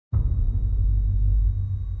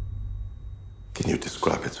Can you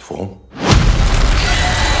describe its form?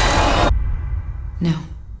 No.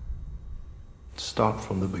 Start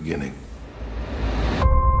from the beginning.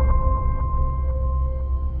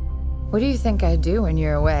 What do you think I do when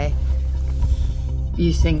you're away?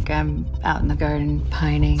 You think I'm out in the garden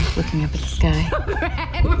pining, looking up at the sky?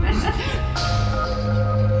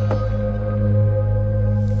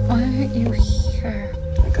 Why aren't you here?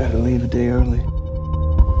 I gotta leave a day early.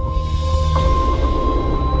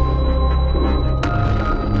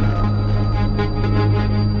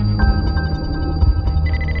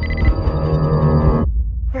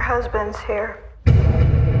 Your husband's here.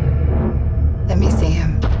 Let me see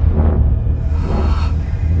him.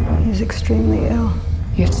 He's extremely ill.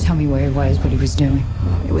 You have to tell me where he was, what he was doing.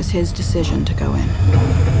 It was his decision to go in.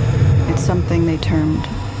 It's something they termed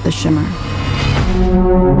the shimmer.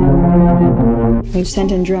 We've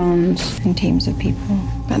sent in drones and teams of people,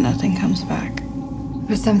 but nothing comes back.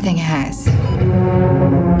 But something has.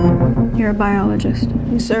 You're a biologist.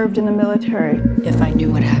 You served in the military. If I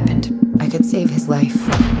knew what happened, I could save his life.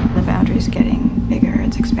 The boundary's getting bigger,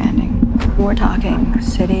 it's expanding. We're talking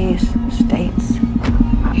cities, states.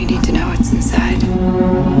 You need to know what's inside.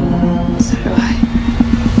 So do I.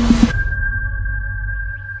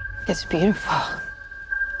 It's beautiful.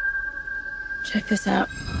 Check this out.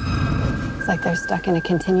 It's like they're stuck in a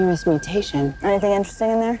continuous mutation. Anything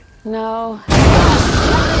interesting in there? No.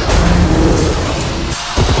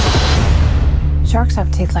 Sharks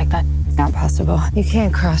have teeth like that. It's not possible. You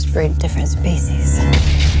can't crossbreed different species.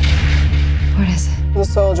 What is it? The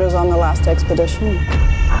soldiers on the last expedition.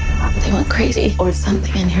 They went crazy, or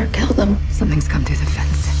something in here killed them. Something's come through the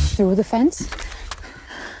fence. Through the fence?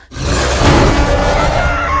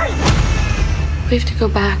 We have to go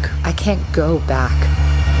back. I can't go back.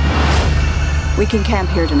 We can camp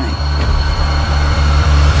here tonight.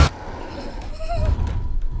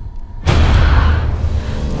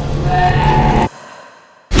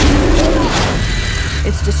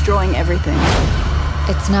 It's destroying everything.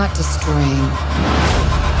 It's not destroying.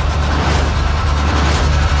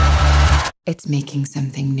 It's making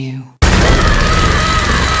something new.